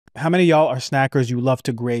How many of y'all are snackers? You love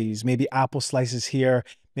to graze, maybe apple slices here,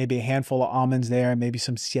 maybe a handful of almonds there, maybe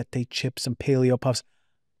some siete chips, some paleo puffs.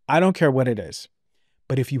 I don't care what it is.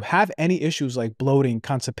 But if you have any issues like bloating,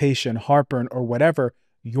 constipation, heartburn, or whatever,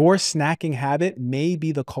 your snacking habit may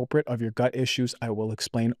be the culprit of your gut issues. I will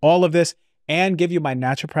explain all of this and give you my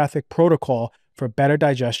naturopathic protocol for better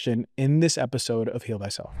digestion in this episode of Heal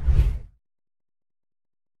Thyself.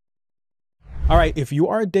 All right, if you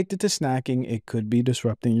are addicted to snacking, it could be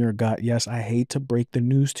disrupting your gut. Yes, I hate to break the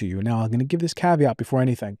news to you. Now, I'm going to give this caveat before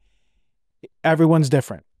anything. Everyone's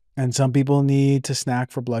different, and some people need to snack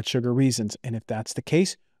for blood sugar reasons. And if that's the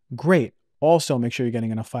case, great. Also, make sure you're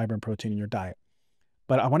getting enough fiber and protein in your diet.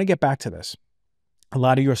 But I want to get back to this. A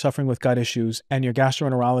lot of you are suffering with gut issues, and your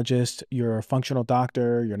gastroenterologist, your functional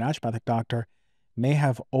doctor, your naturopathic doctor may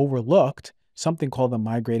have overlooked something called the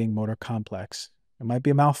migrating motor complex. It might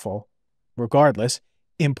be a mouthful. Regardless,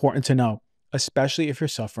 important to know, especially if you're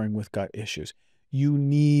suffering with gut issues. You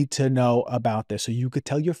need to know about this so you could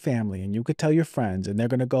tell your family and you could tell your friends, and they're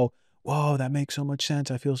going to go, whoa, that makes so much sense.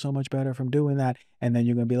 I feel so much better from doing that. And then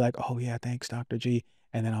you're going to be like, oh yeah, thanks, Dr. G.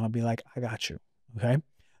 And then I'm going to be like, I got you. Okay.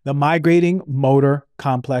 The migrating motor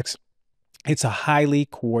complex, it's a highly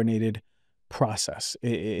coordinated process.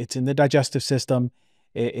 It's in the digestive system.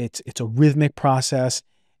 It's a rhythmic process,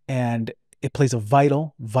 and it plays a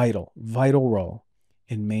vital role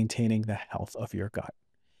in maintaining the health of your gut.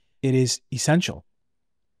 It is essential.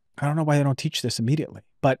 I don't know why they don't teach this immediately,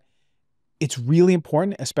 but it's really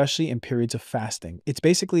important, especially in periods of fasting. It's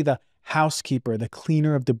basically the housekeeper, the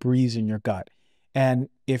cleaner of debris in your gut. And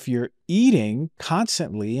if you're eating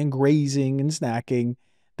constantly and grazing and snacking,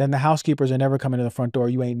 then the housekeepers are never coming to the front door.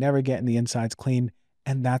 You ain't never getting the insides clean,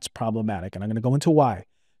 and that's problematic. And I'm going to go into why.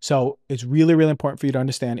 So it's really, really important for you to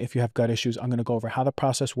understand if you have gut issues. I'm going to go over how the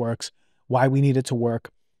process works, why we need it to work,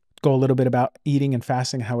 go a little bit about eating and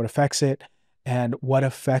fasting, how it affects it, and what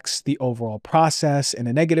affects the overall process in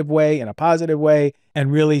a negative way, in a positive way,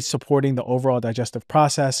 and really supporting the overall digestive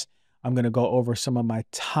process. I'm going to go over some of my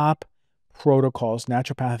top protocols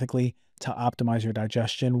naturopathically to optimize your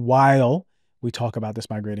digestion while we talk about this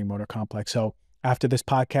migrating motor complex. So after this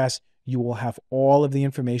podcast, you will have all of the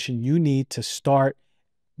information you need to start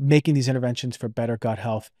making these interventions for better gut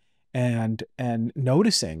health, and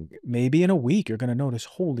noticing maybe in a week, you're going to notice,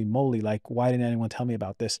 holy moly, like, why didn't anyone tell me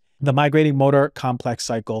about this? The migrating motor complex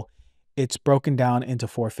cycle, it's broken down into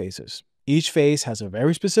 4 phases. Each phase has a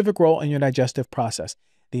very specific role in your digestive process.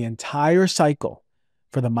 The entire cycle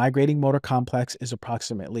for the migrating motor complex is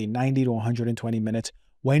approximately 90 to 120 minutes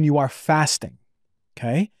when you are fasting.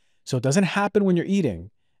 Okay. So it doesn't happen when you're eating.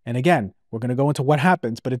 And again, we're going to go into what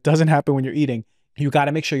happens, but it doesn't happen when you're eating. You got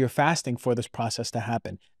to make sure you're fasting for this process to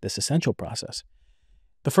happen, this essential process.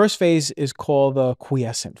 The first phase is called the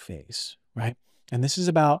quiescent phase, right? And this is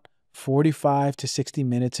about 45 to 60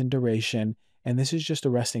 minutes in duration. And this is just a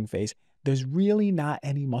resting phase. There's really not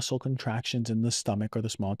any muscle contractions in the stomach or the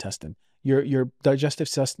small intestine. Your digestive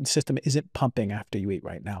system isn't pumping after you eat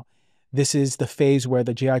right now. This is the phase where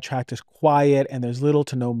the GI tract is quiet and there's little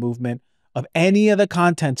to no movement of any of the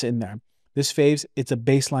contents in there. This phase, it's a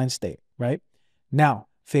baseline state, right? Now,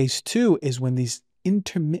 phase 2 is when these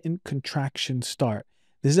intermittent contractions start.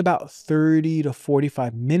 This is about 30 to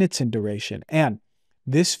 45 minutes in duration. And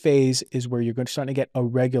this phase is where you're starting to get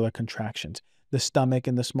irregular contractions. The stomach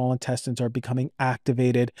and the small intestines are becoming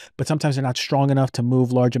activated, but sometimes they're not strong enough to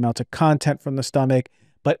move large amounts of content from the stomach.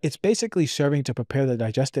 But it's basically serving to prepare the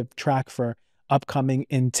digestive tract for upcoming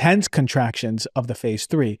intense contractions of the phase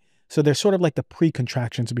 3. So they're sort of like the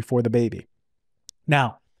pre-contractions before the baby.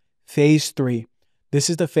 Now, phase 3. This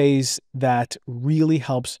is the phase that really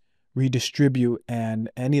helps redistribute and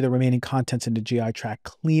any of the remaining contents in the GI tract,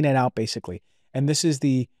 clean it out basically. And this is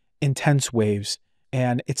the intense waves,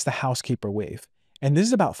 and it's the housekeeper wave. And this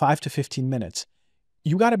is about 5 to 15 minutes.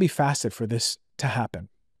 You got to be fasted for this to happen.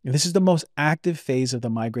 And this is the most active phase of the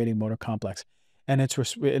migrating motor complex. And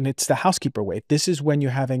it's the housekeeper wave. This is when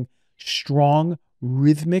you're having strong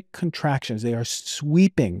rhythmic contractions. They are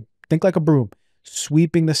sweeping, think like a broom,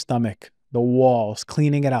 sweeping the stomach, the walls,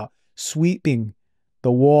 cleaning it out, sweeping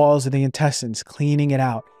the walls of the intestines, cleaning it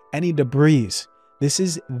out, any debris. This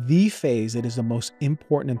is the phase that is the most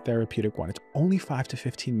important and therapeutic one. It's only 5 to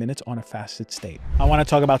 15 minutes on a fasted state. I want to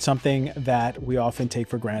talk about something that we often take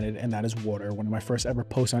for granted, and that is water. One of my first ever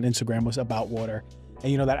posts on Instagram was about water.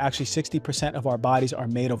 And you know that actually 60% of our bodies are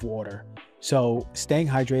made of water. So staying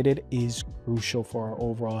hydrated is crucial for our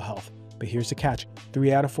overall health. But here's the catch.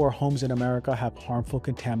 3 out of 4 homes in America have harmful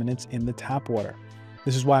contaminants in the tap water.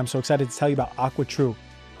 This is why I'm so excited to tell you about AquaTrue.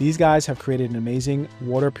 These guys have created an amazing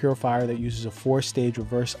water purifier that uses a 4-stage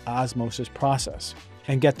reverse osmosis process.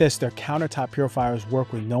 And get this, their countertop purifiers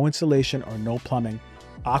work with no insulation or no plumbing.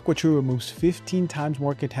 AquaTrue removes 15 times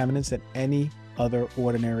more contaminants than any other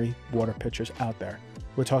ordinary water pitchers out there.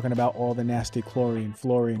 We're talking about all the nasty chlorine,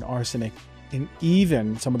 fluorine, arsenic, and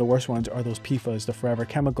even some of the worst ones are those PFAS, the forever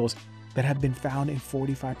chemicals that have been found in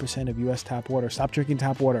 45% of US tap water. Stop drinking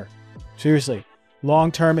tap water. Seriously,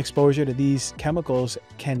 long-term exposure to these chemicals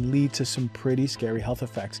can lead to some pretty scary health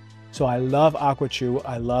effects. So I love AquaTrue.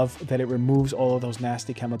 I love that it removes all of those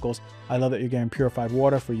nasty chemicals. I love that you're getting purified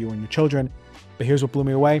water for you and your children. But here's what blew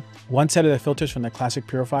me away. One set of the filters from the classic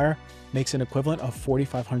purifier makes an equivalent of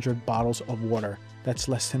 4,500 bottles of water. That's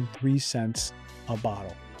less than 3 cents a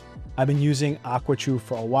bottle. I've been using AquaTrue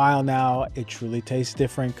for a while now. It truly tastes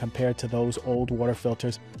different compared to those old water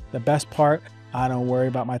filters. The best part, I don't worry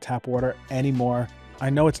about my tap water anymore. I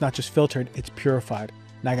know it's not just filtered, it's purified.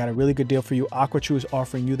 And I got a really good deal for you. AquaTrue is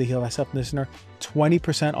offering you, the Heal Thyself listener,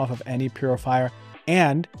 20% off of any purifier,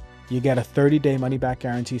 and you get a 30-day money-back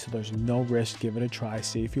guarantee, so there's no risk. Give it a try.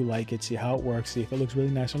 See if you like it. See how it works. See if it looks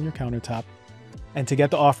really nice on your countertop. And to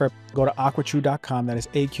get the offer, go to aquatrue.com. That is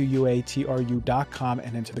AQUATRU.com,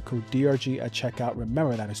 and enter the code DRG at checkout.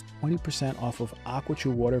 Remember, that is 20% off of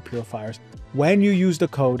AquaTrue water purifiers when you use the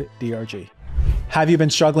code DRG. Have you been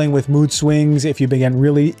struggling with mood swings? If you begin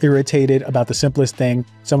really irritated about the simplest thing,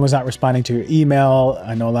 someone's not responding to your email.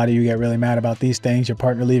 I know a lot of you get really mad about these things. Your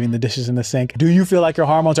partner leaving the dishes in the sink. Do you feel like your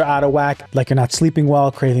hormones are out of whack? Like you're not sleeping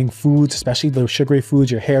well, craving foods, especially those sugary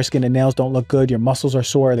foods? Your hair, skin, and nails don't look good. Your muscles are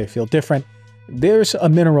sore. They feel different. There's a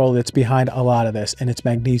mineral that's behind a lot of this, and it's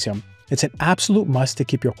magnesium. It's an absolute must to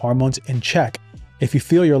keep your hormones in check. If you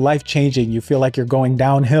feel your life changing, you feel like you're going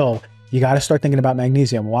downhill, you got to start thinking about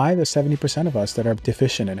magnesium. Why? There's 70% of us that are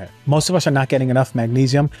deficient in it. Most of us are not getting enough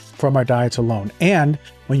magnesium from our diets alone. And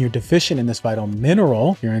when you're deficient in this vital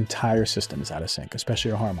mineral, your entire system is out of sync, especially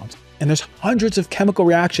your hormones. And there's hundreds of chemical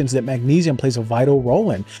reactions that magnesium plays a vital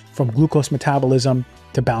role in, from glucose metabolism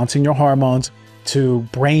to balancing your hormones, to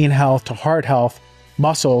brain health, to heart health,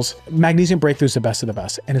 muscles. Magnesium Breakthrough is the best of the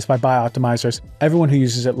best, and it's by Biooptimizers. Everyone who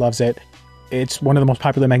uses it loves it. It's one of the most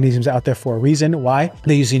popular magnesiums out there for a reason. Why?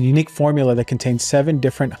 They use a unique formula that contains 7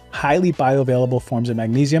 different highly bioavailable forms of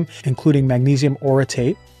magnesium, including magnesium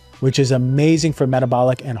orotate, which is amazing for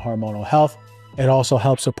metabolic and hormonal health. It also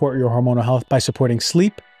helps support your hormonal health by supporting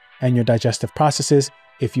sleep and your digestive processes.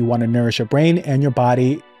 If you want to nourish your brain and your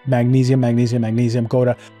body, magnesium, magnesium, magnesium, go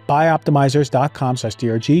to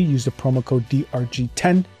biooptimizers.com/DRG. Use the promo code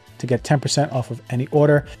DRG10 to get 10% off of any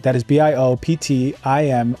order. That is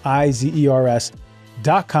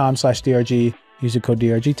BIOPTIMIZERS.com/DRG. Use the code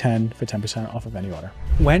DRG10 for 10% off of any order.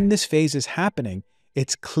 When this phase is happening,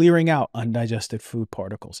 it's clearing out undigested food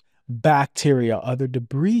particles, bacteria, other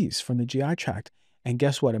debris from the GI tract. And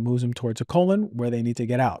guess what? It moves them towards the colon where they need to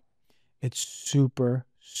get out. It's super,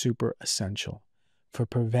 super essential for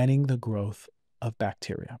preventing the growth of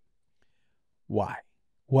bacteria. Why?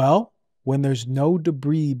 Well, when there's no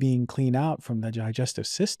debris being cleaned out from the digestive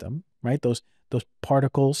system, right? Those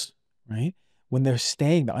particles, right? When they're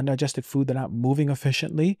staying, the undigested food, they're not moving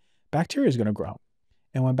efficiently, bacteria is going to grow.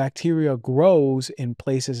 And when bacteria grows in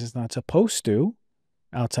places it's not supposed to,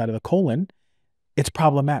 outside of the colon, it's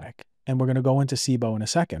problematic. And we're going to go into SIBO in a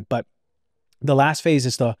second. But the last phase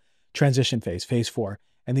is the transition phase, phase 4.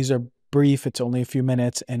 And these are brief. It's only a few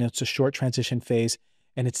minutes, and it's a short transition phase.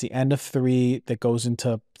 And it's the end of 3 that goes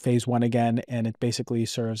into phase 1 again, and it basically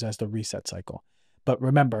serves as the reset cycle. But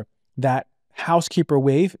remember, that housekeeper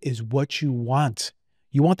wave is what you want.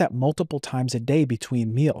 You want that multiple times a day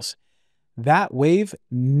between meals. That wave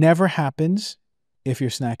never happens if you're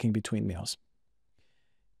snacking between meals.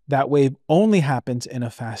 That wave only happens in a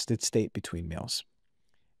fasted state between meals.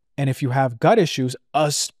 And if you have gut issues,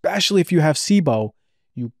 especially if you have SIBO,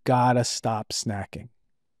 you gotta stop snacking.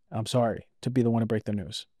 I'm sorry to be the one to break the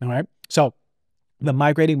news. All right. So the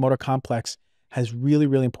Migrating Motor Complex has really,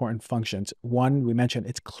 really important functions. One, we mentioned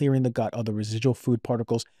it's clearing the gut of the residual food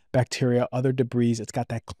particles, bacteria, other debris. It's got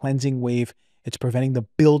that cleansing wave. It's preventing the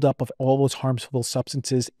buildup of all those harmful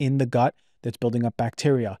substances in the gut that's building up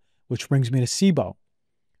bacteria, which brings me to SIBO,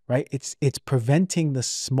 right? It's preventing the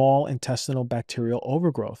small intestinal bacterial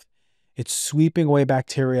overgrowth. It's sweeping away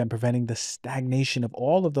bacteria and preventing the stagnation of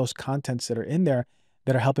all of those contents that are in there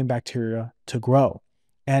that are helping bacteria to grow.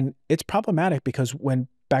 And it's problematic because when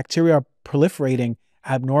bacteria are proliferating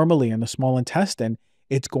abnormally in the small intestine,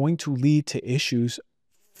 it's going to lead to issues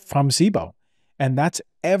from SIBO. And that's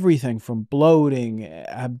everything from bloating,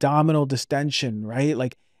 abdominal distension, right?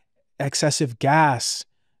 Like excessive gas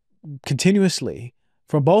continuously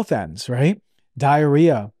from both ends, right?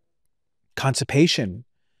 Diarrhea, constipation.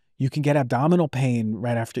 You can get abdominal pain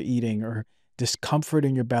right after eating, or discomfort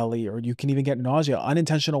in your belly, or you can even get nausea,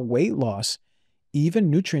 unintentional weight loss, even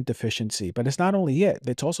nutrient deficiency. But it's not only it,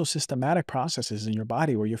 it's also systematic processes in your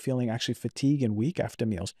body where you're feeling actually fatigue and weak after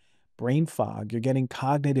meals, brain fog, you're getting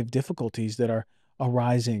cognitive difficulties that are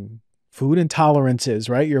arising, food intolerances,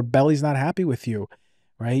 right? Your belly's not happy with you,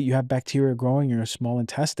 right? You have bacteria growing in your small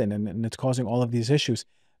intestine, and it's causing all of these issues.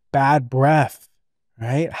 Bad breath,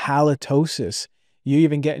 right? Halitosis. You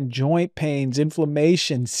even getting joint pains,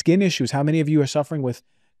 inflammation, skin issues. How many of you are suffering with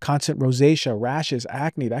constant rosacea, rashes,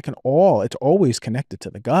 acne? It's always connected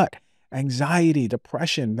to the gut. Anxiety,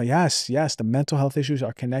 depression. Yes, the mental health issues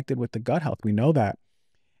are connected with the gut health. We know that.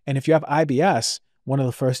 And if you have IBS, one of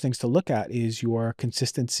the first things to look at is your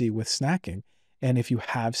consistency with snacking. And if you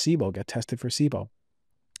have SIBO, get tested for SIBO.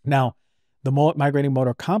 Now, the migrating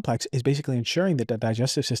motor complex is basically ensuring that the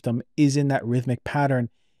digestive system is in that rhythmic pattern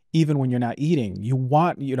even when you're not eating.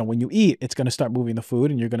 When you eat, it's going to start moving the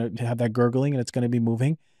food and you're going to have that gurgling and it's going to be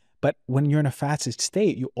moving. But when you're in a fasted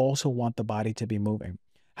state, you also want the body to be moving.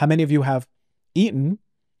 How many of you have eaten,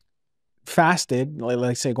 fasted,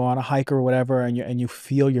 like say go on a hike or whatever, and you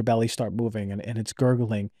feel your belly start moving and it's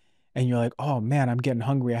gurgling and you're like, oh man, I'm getting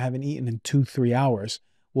hungry. I haven't eaten in 2-3 hours.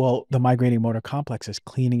 Well, the migrating motor complex is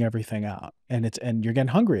cleaning everything out and you're getting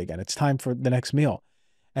hungry again. It's time for the next meal.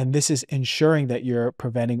 And this is ensuring that you're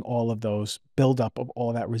preventing all of those buildup of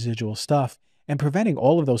all that residual stuff and preventing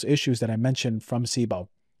all of those issues that I mentioned from SIBO.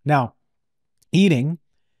 Now, eating,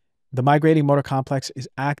 the migrating motor complex is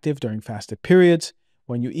active during fasted periods.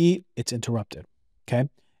 When you eat, it's interrupted, okay?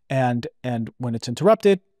 And when it's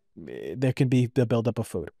interrupted, there can be the buildup of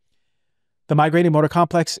food. The migrating motor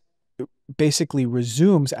complex basically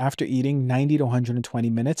resumes after eating 90 to 120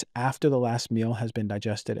 minutes after the last meal has been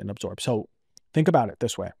digested and absorbed. So think about it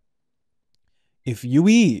this way. If you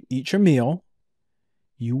eat your meal,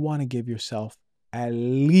 you want to give yourself at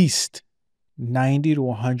least 90 to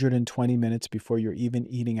 120 minutes before you're even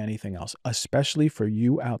eating anything else, especially for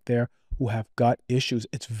you out there who have gut issues.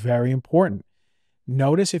 It's very important.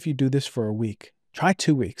 Notice if you do this for a week, try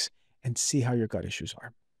 2 weeks and see how your gut issues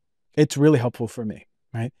are. It's really helpful for me,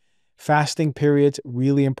 right? Fasting periods,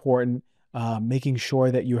 really important. Making sure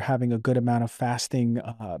that you're having a good amount of fasting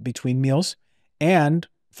between meals, and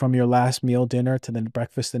from your last meal, dinner, to the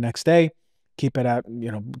breakfast the next day, keep it at,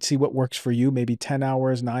 see what works for you, maybe 10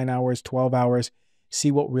 hours, 9 hours, 12 hours, see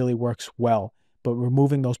what really works well. But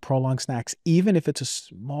removing those prolonged snacks, even if it's a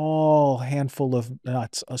small handful of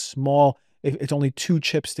nuts, if it's only 2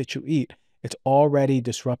 chips that you eat, it's already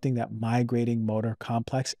disrupting that migrating motor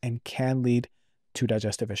complex and can lead to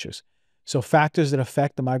digestive issues. So factors that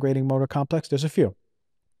affect the migrating motor complex, there's a few.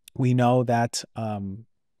 We know that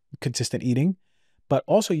consistent eating, but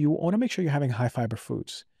also you want to make sure you're having high fiber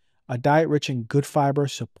foods. A diet rich in good fiber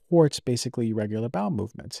supports basically irregular bowel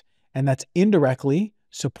movements. And that's indirectly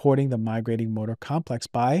supporting the migrating motor complex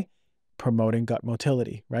by promoting gut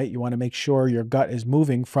motility, right? You want to make sure your gut is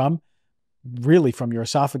moving from your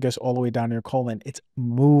esophagus all the way down to your colon. It's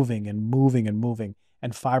moving and moving and moving.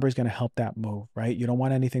 And fiber is going to help that move, right? You don't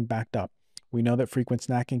want anything backed up. We know that frequent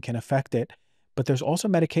snacking can affect it, but there's also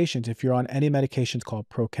medications. If you're on any medications called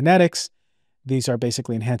prokinetics, these are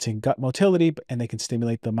basically enhancing gut motility and they can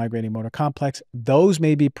stimulate the migrating motor complex. Those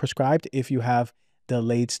may be prescribed if you have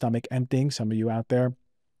delayed stomach emptying. Some of you out there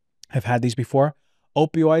have had these before.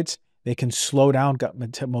 Opioids, they can slow down gut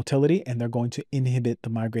motility and they're going to inhibit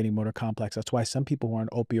the migrating motor complex. That's why some people who are on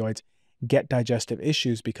opioids get digestive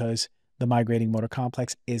issues, because the migrating motor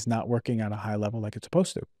complex is not working at a high level like it's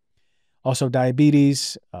supposed to. Also,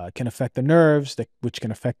 diabetes can affect the nerves, which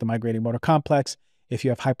can affect the migrating motor complex. If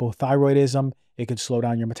you have hypothyroidism, it can slow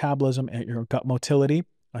down your metabolism and your gut motility,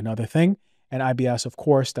 another thing. And IBS, of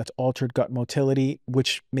course, that's altered gut motility,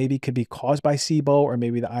 which maybe could be caused by SIBO, or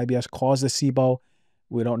maybe the IBS caused the SIBO.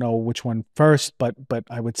 We don't know which one first, but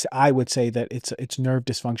I would say that it's nerve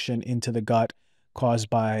dysfunction into the gut caused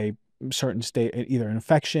by certain state, either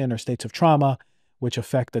infection or states of trauma, which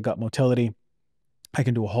affect the gut motility. I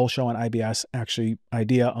can do a whole show on IBS, actually,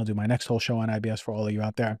 I'll do my next whole show on IBS for all of you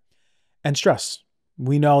out there. And stress.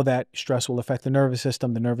 We know that stress will affect the nervous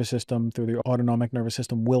system. The nervous system, through the autonomic nervous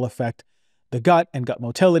system, will affect the gut and gut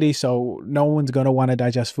motility. So no one's going to want to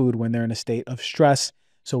digest food when they're in a state of stress.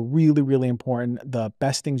 So really, really important. The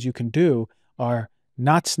best things you can do are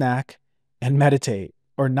not snack and meditate,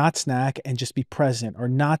 or not snack and just be present, or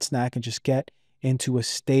not snack and just get into a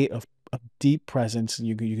state of deep presence.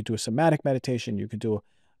 You can do a somatic meditation. You can do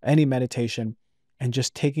any meditation, and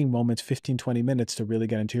just taking moments, 15, 20 minutes to really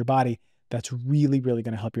get into your body. That's really, really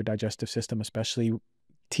going to help your digestive system, especially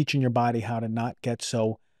teaching your body how to not get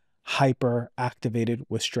so hyper activated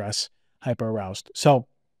with stress, hyper aroused. So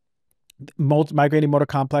Migrating motor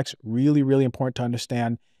complex, really, really important to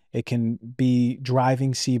understand. It can be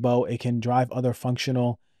driving SIBO. It can drive other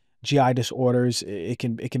functional GI disorders. It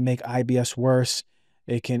can make IBS worse.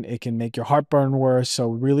 It can make your heartburn worse. So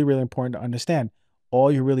really, really important to understand.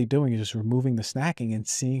 All you're really doing is just removing the snacking and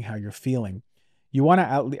seeing how you're feeling. You want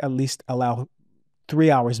to at least allow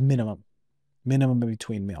 3 hours minimum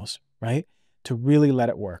between meals, right? To really let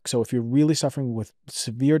it work. So if you're really suffering with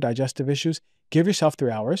severe digestive issues, give yourself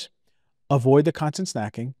 3 hours, avoid the constant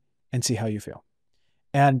snacking, and see how you feel.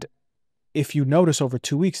 And if you notice over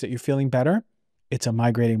 2 weeks that you're feeling better, it's a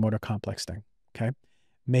migrating motor complex thing, okay?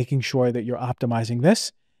 Making sure that you're optimizing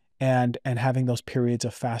this and having those periods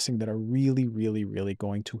of fasting that are really, really, really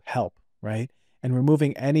going to help, right? And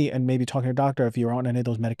removing any, and maybe talking to your doctor if you're on any of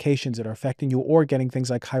those medications that are affecting you, or getting things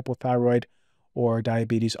like hypothyroid or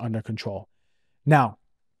diabetes under control. Now,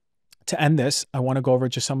 to end this, I want to go over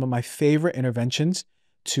just some of my favorite interventions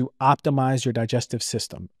to optimize your digestive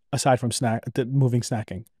system, aside from moving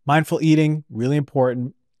snacking. Mindful eating, really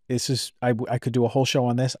important. This is, I could do a whole show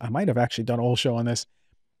on this. I might have actually done a whole show on this.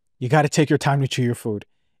 You got to take your time to chew your food.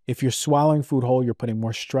 If you're swallowing food whole, you're putting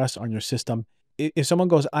more stress on your system. If someone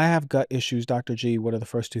goes, I have gut issues, Dr. G, what are the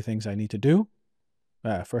first 2 things I need to do?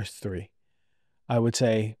 First 3. I would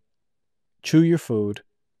say chew your food,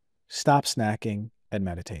 stop snacking, and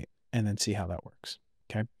meditate, and then see how that works,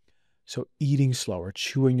 okay? So eating slower,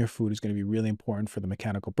 chewing your food is going to be really important for the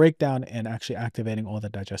mechanical breakdown and actually activating all the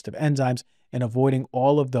digestive enzymes and avoiding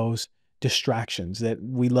all of those distractions that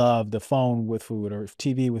we love, the phone with food or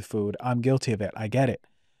TV with food. I'm guilty of it. I get it.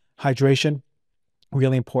 Hydration,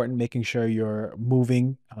 really important, making sure you're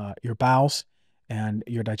moving your bowels and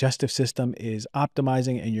your digestive system is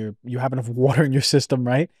optimizing and you have enough water in your system,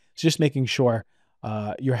 right? So just making sure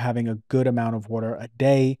you're having a good amount of water a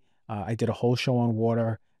day. I did a whole show on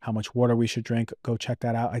water, how much water we should drink. Go check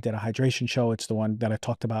that out. I did a hydration show. It's the one that I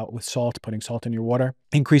talked about with salt, putting salt in your water.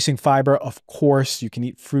 Increasing fiber, of course. You can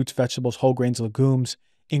eat fruits, vegetables, whole grains, legumes.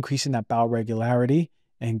 Increasing that bowel regularity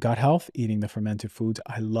and gut health, eating the fermented foods.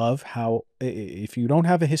 I love how, if you don't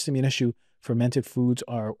have a histamine issue, fermented foods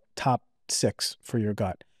are top 6 for your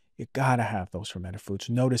gut. You gotta have those fermented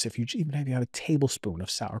foods. Notice if you have a tablespoon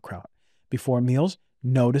of sauerkraut before meals,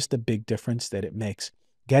 notice the big difference that it makes.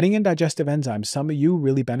 Getting in digestive enzymes, some of you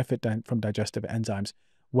really benefit from digestive enzymes,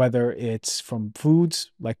 whether it's from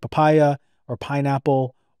foods like papaya or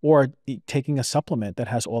pineapple, or taking a supplement that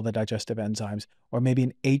has all the digestive enzymes, or maybe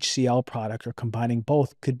an HCl product, or combining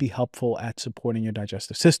both could be helpful at supporting your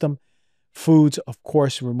digestive system. Foods, of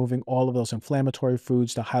course, removing all of those inflammatory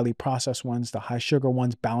foods, the highly processed ones, the high sugar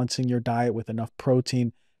ones, balancing your diet with enough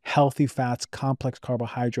protein, healthy fats, complex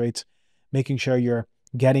carbohydrates, making sure you're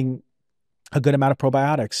getting a good amount of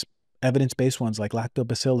probiotics, evidence-based ones like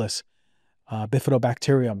lactobacillus,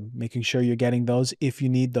 bifidobacterium, making sure you're getting those if you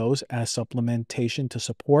need those as supplementation to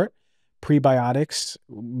support. Prebiotics,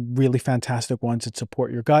 really fantastic ones that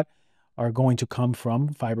support your gut, are going to come from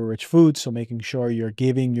fiber-rich foods. So making sure you're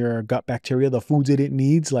giving your gut bacteria the foods that it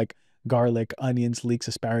needs, like garlic, onions, leeks,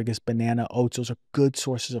 asparagus, banana, oats. Those are good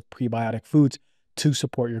sources of prebiotic foods to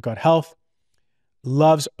support your gut health.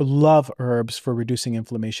 Love herbs for reducing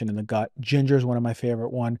inflammation in the gut. Ginger is one of my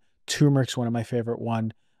favorite one. Turmeric's one of my favorite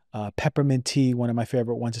one. Peppermint tea, one of my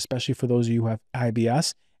favorite ones, especially for those of you who have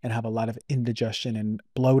IBS and have a lot of indigestion and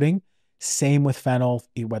bloating. Same with fennel,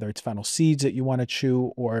 whether it's fennel seeds that you want to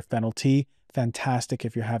chew or fennel tea. Fantastic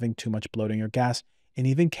if you're having too much bloating or gas. And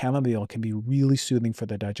even chamomile can be really soothing for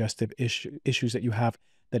the digestive issues that you have,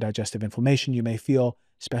 the digestive inflammation you may feel,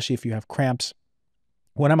 especially if you have cramps.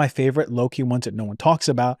 One of my favorite low-key ones that no one talks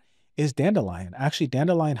about is dandelion. Actually,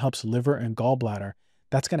 dandelion helps liver and gallbladder.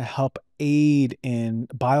 That's going to help aid in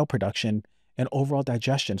bile production and overall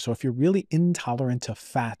digestion. So if you're really intolerant to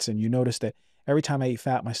fats and you notice that every time I eat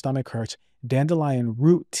fat, my stomach hurts, dandelion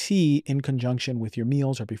root tea in conjunction with your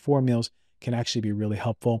meals or before meals can actually be really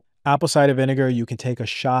helpful. Apple cider vinegar, you can take a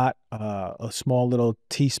shot, a small little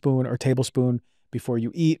teaspoon or tablespoon before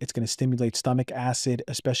you eat. It's going to stimulate stomach acid,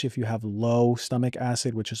 especially if you have low stomach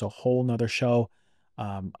acid, which is a whole nother show.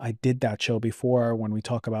 I did that show before when we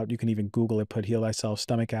talk about, you can even Google it, put heal thyself,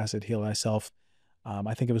 stomach acid, heal thyself.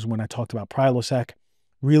 I think it was when I talked about Prilosec.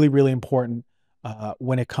 Really, really important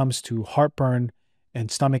when it comes to heartburn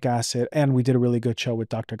and stomach acid. And we did a really good show with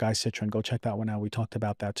Dr.G Citron. Go check that one out. We talked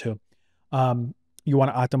about that too. You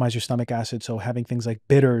want to optimize your stomach acid. So having things like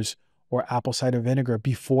bitters or apple cider vinegar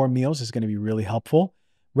before meals is going to be really helpful.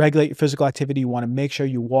 Regulate your physical activity. You want to make sure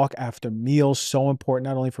you walk after meals. So important,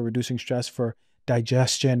 not only for reducing stress, for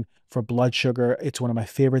digestion, for blood sugar. It's one of my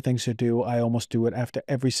favorite things to do. I almost do it after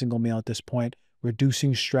every single meal at this point.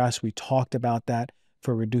 Reducing stress. We talked about that.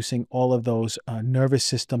 for reducing all of those nervous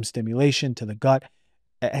system stimulation to the gut,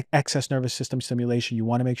 excess nervous system stimulation. You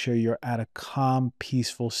want to make sure you're at a calm,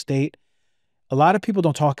 peaceful state. A lot of people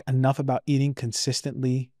don't talk enough about eating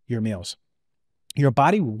consistently your meals. Your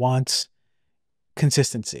body wants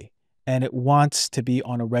consistency and it wants to be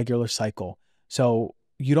on a regular cycle. So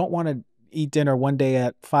you don't want to eat dinner one day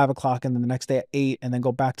at 5 o'clock and then the next day at 8 and then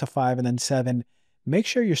go back to 5 and then 7. Make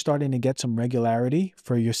sure you're starting to get some regularity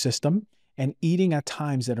for your system and eating at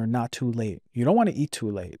times that are not too late. You don't want to eat too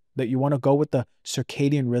late, that you want to go with the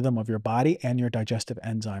circadian rhythm of your body and your digestive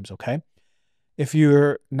enzymes, okay? If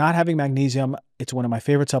you're not having magnesium, it's one of my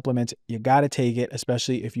favorite supplements. You got to take it,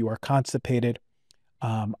 especially if you are constipated.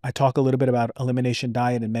 I talk a little bit about elimination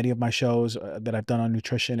diet in many of my shows that I've done on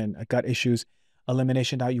nutrition and gut issues.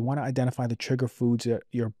 Elimination diet, you want to identify the trigger foods that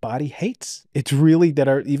your body hates. It's really that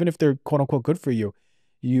are, even if they're quote unquote good for you,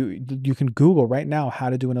 you can Google right now how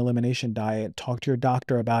to do an elimination diet, talk to your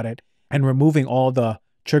doctor about it, and removing all the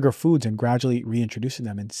trigger foods and gradually reintroducing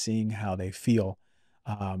them and seeing how they feel.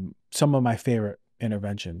 Some of my favorite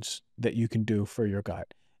interventions that you can do for your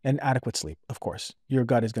gut. And adequate sleep, of course. Your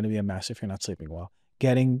gut is going to be a mess if you're not sleeping well.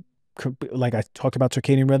 Getting, like I talked about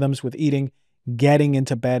circadian rhythms with eating, getting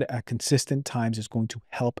into bed at consistent times is going to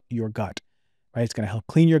help your gut, right? It's going to help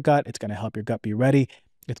clean your gut. It's going to help your gut be ready.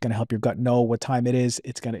 It's going to help your gut know what time it is.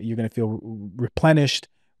 You're going to feel replenished,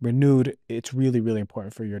 renewed. It's really, really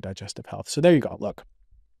important for your digestive health. So there you go. Look,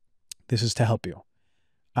 this is to help you.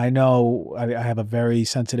 I know I have a very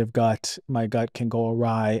sensitive gut. My gut can go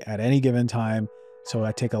awry at any given time. So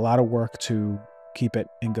I take a lot of work to keep it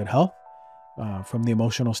in good health. From the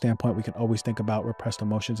emotional standpoint, we can always think about repressed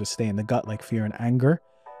emotions that stay in the gut, like fear and anger.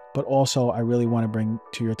 But also, I really want to bring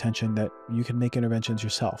to your attention that you can make interventions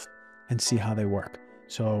yourself and see how they work.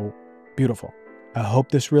 So beautiful. I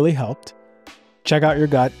hope this really helped. Check out your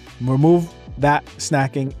gut, remove that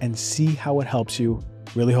snacking and see how it helps you.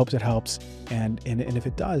 Really hopes it helps. And if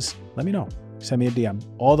it does, let me know. Send me a DM.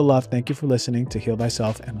 All the love. Thank you for listening to Heal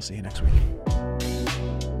Thyself, and I'll see you next week.